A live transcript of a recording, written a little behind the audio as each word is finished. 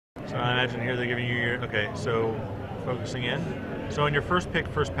So I imagine here they're giving you your, okay, so focusing in. So on your first pick,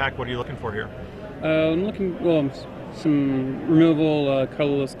 first pack, what are you looking for here? I'm looking, well, some removable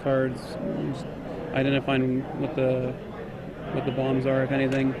colorless cards, just identifying what the bombs are, if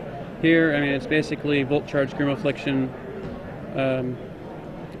anything. Here, I mean, it's basically Volt Charge, Grim Affliction,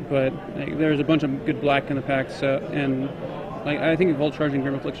 but like, there's a bunch of good black in the pack, so, and like, I think Volt Charge and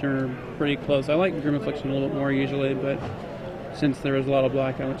Grim Affliction are pretty close. I like Grim Affliction a little bit more usually, but since there was a lot of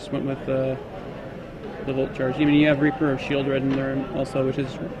black, I just went with the Volt Charge. Even you have Reaper of Shield Red in there also, which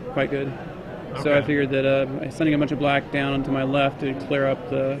is quite good. Okay. So I figured that sending a bunch of black down to my left to clear up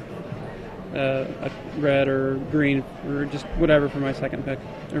the red or green or just whatever for my second pick,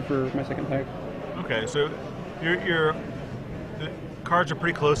 or for my second pack. Okay, so the cards are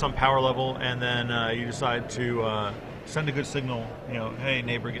pretty close on power level, and then you decide to send a good signal. You know, hey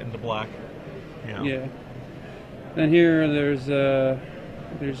neighbor, get into black. You know. Yeah. And here there's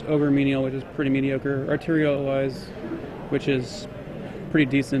Ogre Menial, which is pretty mediocre. Arterial wise, which is pretty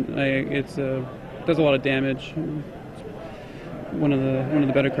decent. It's does a lot of damage. One of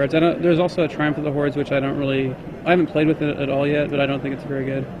the better cards. There's also a Triumph of the Hordes, which I haven't played with it at all yet, but I don't think it's very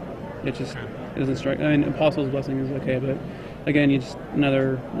good. It just doesn't strike. I mean, Apostle's Blessing is okay, but again, you just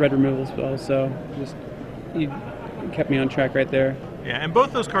another red removal spell. So you kept me on track right there. Yeah, and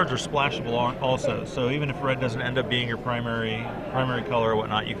both those cards are splashable also. So even if red doesn't end up being your primary color or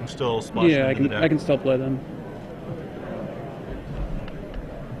whatnot, you can still splash them into the deck. I can still play them.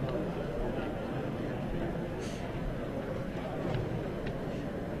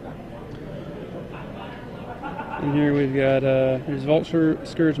 And here we've got there's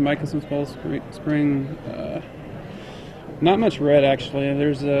Scourge, Mycosm Spell Spring. Not much red actually.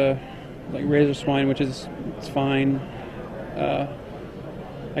 There's like Razor Swine, which is fine.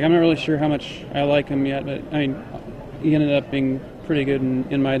 Like I'm not really sure how much I like him yet, but I mean he ended up being pretty good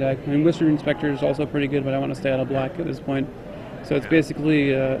in my deck. I mean Wizard Inspector is also pretty good, but I want to stay out of black at this point. So it's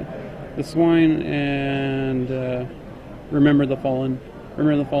basically the Swine and Remember the Fallen.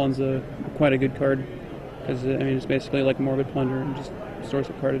 Remember the Fallen's quite a good card. Because, I mean, it's basically like Morbid Plunder and just source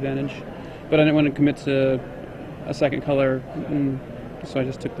of card advantage. But I didn't want to commit to a second color, so I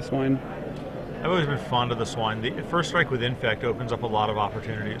just took the Swine. I've always been fond of the Swine. The first strike with Infect opens up a lot of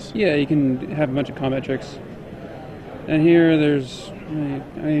opportunities. Yeah, you can have a bunch of combat tricks. And here there's,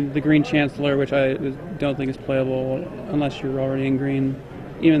 I mean, the Green Chancellor, which I don't think is playable unless you're already in green.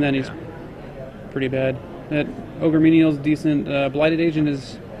 Even then, he's pretty bad. That Ogre Menial's decent. Blighted Agent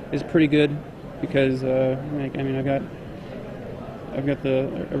is pretty good. Because I mean I've got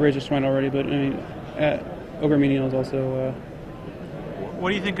the Razor Swine already, but I mean Ogre Menial is also. What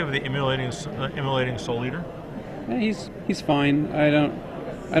do you think of the immolating Soul Eater? Yeah, he's fine. I don't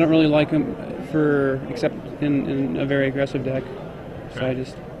really like him except in a very aggressive deck, so I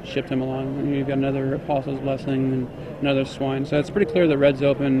just shipped him along. And you've got another Apostle's Blessing and another Swine, so it's pretty clear the red's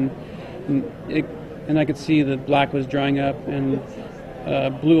open, and I could see that black was drying up and.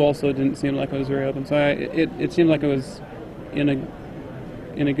 Blue also didn't seem like it was very open, so it seemed like it was in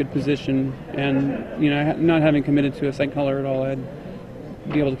a good position, and you know, not having committed to a second color at all, I'd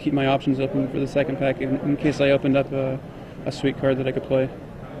be able to keep my options open for the second pack in case I opened up a sweet card that I could play.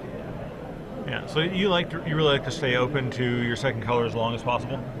 Yeah, so you really like to stay open to your second color as long as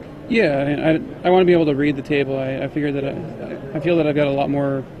possible. Yeah, I want to be able to read the table. I figure that I feel that I've got a lot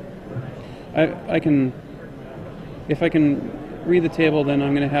more. If I can read the table, then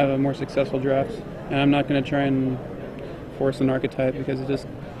I'm going to have a more successful draft, and I'm not going to try and force an archetype because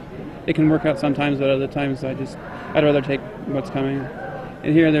it can work out sometimes, but other times I'd rather take what's coming.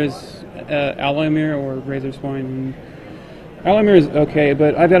 And here there's Alloy Mirror or Razor Swine. Alloy Mirror is okay,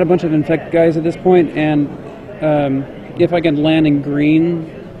 but I've got a bunch of Infect guys at this point, and if I can land in green,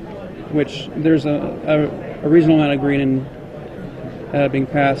 which there's a reasonable amount of green being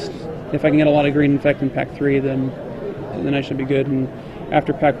passed, if I can get a lot of green Infect in pack 3, then I should be good. And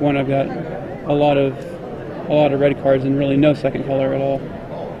after pack 1, I've got a lot of red cards and really no second color at all.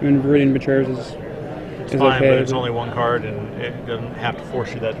 I mean, Viridian Betrayers is fine, okay, but it's only one card, and it doesn't have to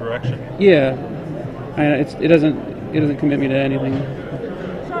force you that direction. Yeah, it doesn't commit me to anything.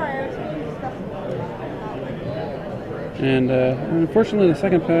 And unfortunately, the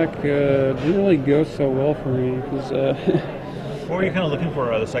second pack didn't really go so well for me because. What were you kind of looking for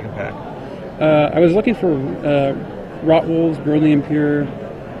out of the second pack? I was looking for Rot Wolves, Burn the Impure,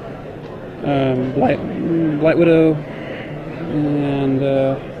 Blight Widow, and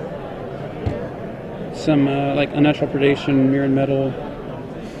some like Unnatural Predation, Mirrored Metal.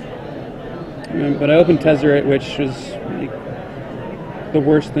 But I opened Tezzeret, which was the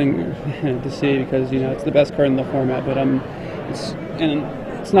worst thing to see because, you know, it's the best card in the format, but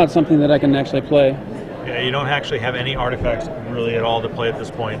it's not something that I can actually play. Yeah, you don't actually have any artifacts really at all to play at this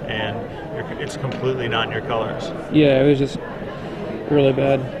point, and it's completely not in your colors. Yeah, it was just really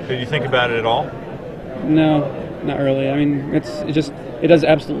bad. Did you think about it at all? No, not really. I mean, it does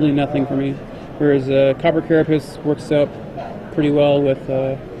absolutely nothing for me. Whereas copper carapace works out pretty well with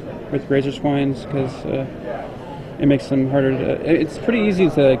razor swines because it makes them harder to. It's pretty easy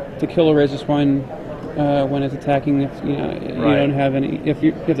to kill a razor swine when it's attacking. If you don't have any, if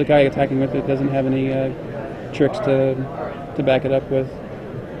the guy attacking with it doesn't have any tricks to back it up with.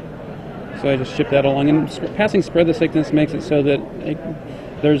 So I just ship that along, and passing spread the sickness makes it so that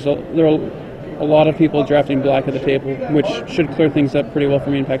there are a lot of people drafting black at the table, which should clear things up pretty well for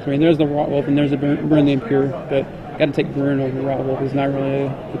me in Pack 3. And there's the Rot Wolf, and there's the Burn the Impure, but got to take Burn over Rot Wolf is not really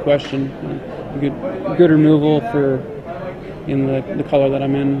the question. Good removal in the color that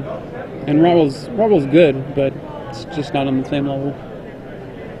I'm in, and Rot Wolf's good, but it's just not on the same level.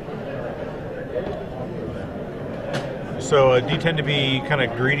 So do you tend to be kind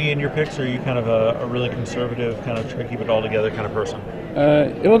of greedy in your picks, or are you kind of a really conservative, kind of try to keep it all together kind of person?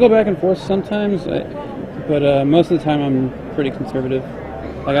 It will go back and forth sometimes, but most of the time I'm pretty conservative.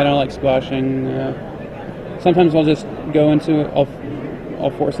 Like, I don't like splashing. Sometimes I'll just go into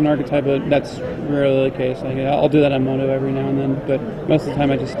I'll force an archetype, but that's rarely the case. Like, I'll do that on Moto every now and then, but most of the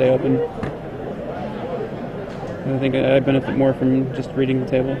time I just stay open. I think I benefit more from just reading the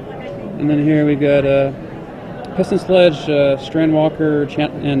table. And then here we got Piston Sledge, Strandwalker,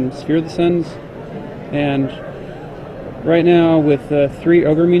 and Sphere of the Suns. And right now with 3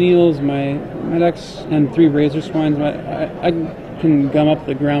 Ogre Menials, my decks, and 3 Razor Swines, I can gum up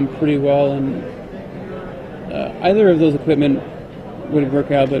the ground pretty well, and either of those equipment would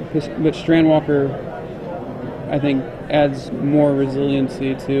work out, but Strandwalker, I think, adds more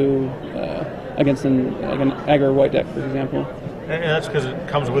resiliency to against an aggro white deck, for example. And that's because it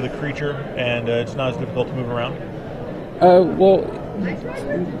comes with a creature, and it's not as difficult to move around? Well,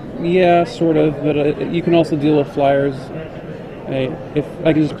 yeah, sort of, but you can also deal with flyers. If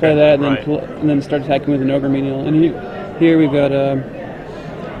I can just play that and then start attacking with an Ogre Menial. And here we've got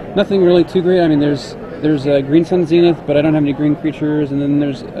nothing really too great. I mean, there's Green Sun Zenith, but I don't have any green creatures, and then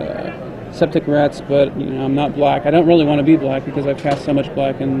there's Septic Rats, but I'm not black. I don't really want to be black because I've cast so much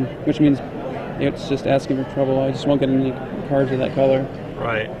black, and which means it's just asking for trouble. I just won't get any cards of that color.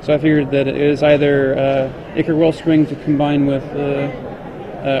 Right. So I figured that it is either Acre Wellspring to combine with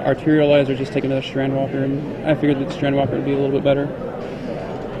Arterialize or just take another Strandwalker, and I figured that Strandwalker would be a little bit better.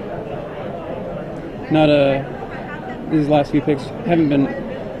 These last few picks haven't been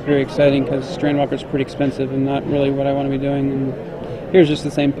very exciting because Strandwalker is pretty expensive and not really what I want to be doing. And here's just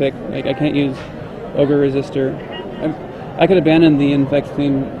the same pick. Like, I can't use Ogre Resistor. I could abandon the Infect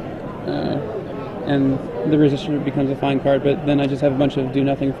theme and the Resistor becomes a fine card, but then I just have a bunch of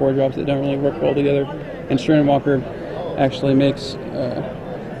do-nothing 4-drops that don't really work well together. And Strandwalker actually makes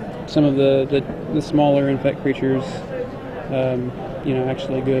some of the smaller Infect creatures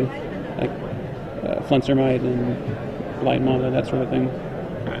actually good, like Flincermite and Light Manta, that sort of thing.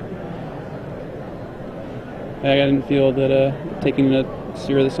 I didn't feel that taking the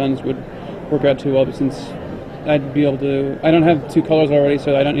Seer of the Suns would work out too well, but since I'd be able to... I don't have 2 colors already,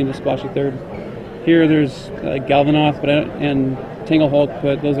 so I don't need to splash a 3rd. Here there's Galvanoth and Tanglehulk,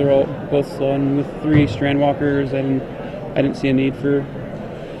 but those are all both slow, and with 3 Strandwalkers, I didn't see a need for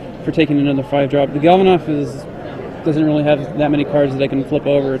taking another 5-drop. The Galvanoth doesn't really have that many cards that I can flip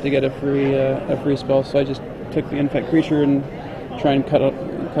over to get a free spell, so I just took the Infect creature and try and cut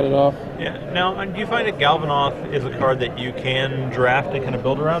it off. Yeah. Now, do you find that Galvanoth is a card that you can draft and kind of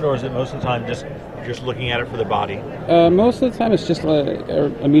build around, or is it most of the time just looking at it for the body? Most of the time, it's just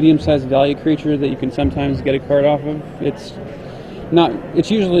a medium-sized value creature that you can sometimes get a card off of. It's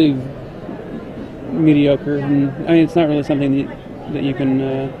usually mediocre, and I mean, it's not really something that you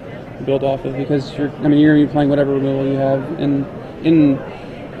can build off of because you're playing whatever removal you have, and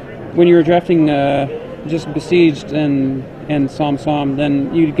when you're drafting just Besieged and Som,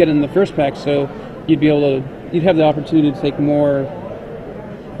 then you'd get in the first pack, so you'd have the opportunity to take more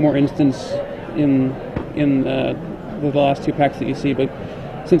instance in the last 2 packs that you see. But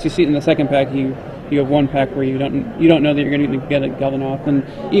since you see it in the second pack, you have 1 pack where you don't know that you're going to get a Galvanoth, and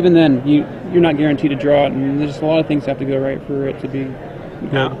even then you're not guaranteed to draw it, and there's just a lot of things that have to go right for it to be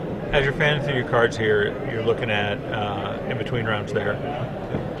good. Now, as you're fanning through your cards here, you're looking at in between rounds there.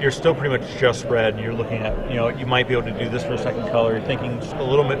 You're still pretty much just red, and you're looking at, you might be able to do this for a second color. You're thinking a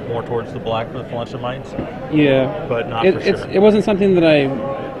little bit more towards the black for the Flincermites. Yeah, but not for sure. It wasn't something that I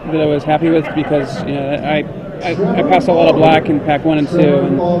was happy with because I passed a lot of black in pack 1 and 2,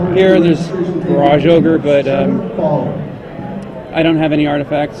 and here there's Barrage Ogre, but I don't have any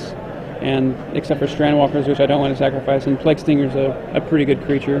artifacts, and except for Strandwalkers, which I don't want to sacrifice, and Plague Stinger's a pretty good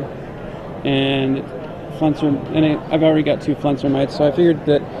creature. And I've already got 2 Flintsermites, so I figured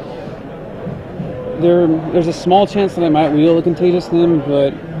that there's a small chance that I might wheel a Contagious Limb,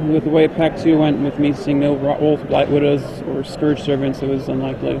 but with the way Pack 2 went, with me seeing no Wolf Blight Widows or Scourge Servants, it was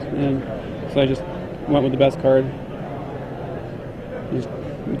unlikely. And so I just went with the best card. Just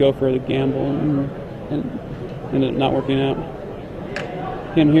go for the gamble and ended up not working out.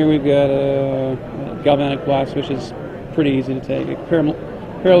 And here we've got a Galvanic Blast, which is pretty easy to take.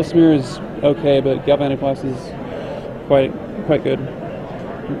 Perilous Smear is okay, but Galvanic Blast is quite good.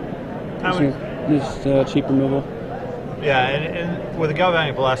 Just cheap removal. Yeah, and with a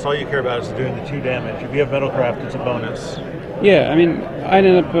Galvanic Blast, all you care about is doing the 2 damage. If you have Metalcraft, it's a bonus. Yeah, I mean, I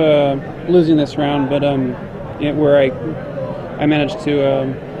ended up losing this round, but where I managed to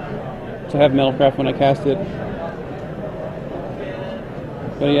have Metalcraft when I cast it.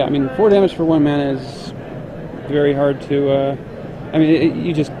 But yeah, I mean, 4 damage for 1 mana is very hard to.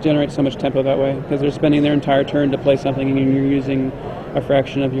 You just generate so much tempo that way because they're spending their entire turn to play something, and you're using a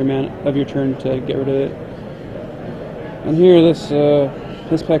fraction of your turn to get rid of it. And here,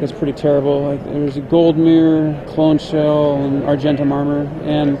 this pack is pretty terrible. Like, there's a Gold Mirror, Clone Shell, and Argentum Armor,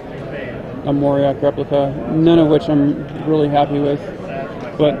 and a Moriak replica. None of which I'm really happy with.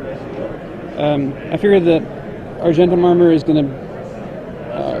 But I figured that Argentum Armor is going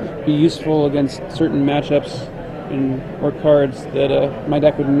to be useful against certain matchups or cards that my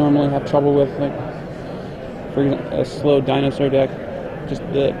deck would normally have trouble with, like for example, a slow dinosaur deck. Just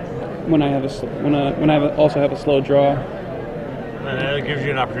that when I also have a slow draw. And it gives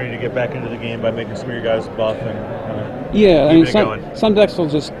you an opportunity to get back into the game by making some of your guys buff and yeah. I mean, some decks will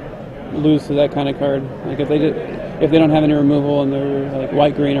just lose to that kind of card. Like if they don't have any removal and they're like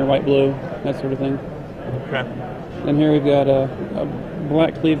white green or white blue, that sort of thing. Okay. And here we've got a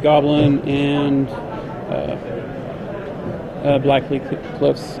Black Cleave Goblin and Black Cleave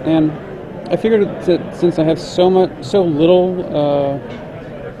Cliffs, and I figured that since I have so little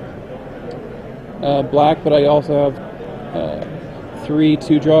black, but I also have 3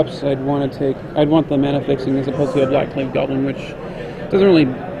 2-drops, I'd want the mana fixing as opposed to a Black Cleave Goblin, which doesn't really.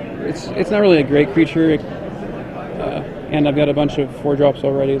 It's not really a great creature, and I've got a bunch of 4-drops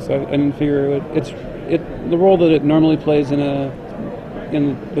already, so I didn't figure the role that it normally plays in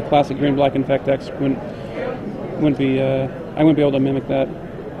the classic green black infect decks wouldn't be. I wouldn't be able to mimic that.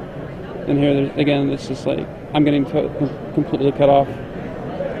 And here, again, it's just like I'm getting completely cut off.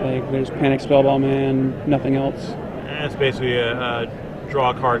 Like there's Panic Spellbomb and nothing else. And it's basically a draw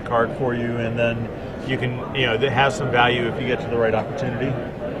a card for you, and then you can, that has some value if you get to the right opportunity.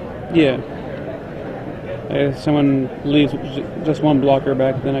 Yeah. If someone leaves just 1 blocker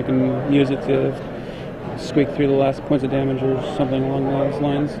back, then I can use it to squeak through the last points of damage or something along those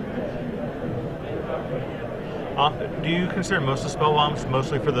lines. Do you consider most of spell bombs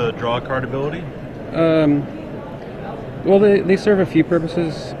mostly for the draw card ability? Well, they serve a few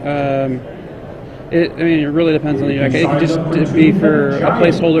purposes. It really depends on the deck. It can just be for a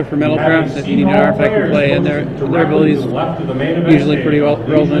placeholder for Metalcraft if you need an artifact to play, and their abilities usually pretty well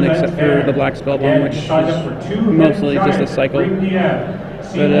relevant, except for the Black Spellbomb, which is mostly just a cycle.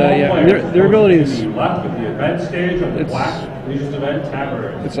 But their abilities.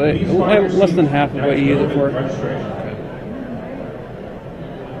 It's like less than half of what you use it for.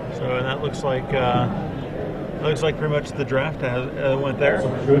 So and that looks like pretty much the draft went there.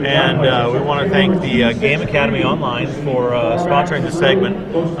 And we want to thank the Game Academy Online for sponsoring this segment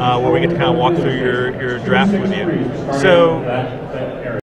where we get to kind of walk through your draft with you. So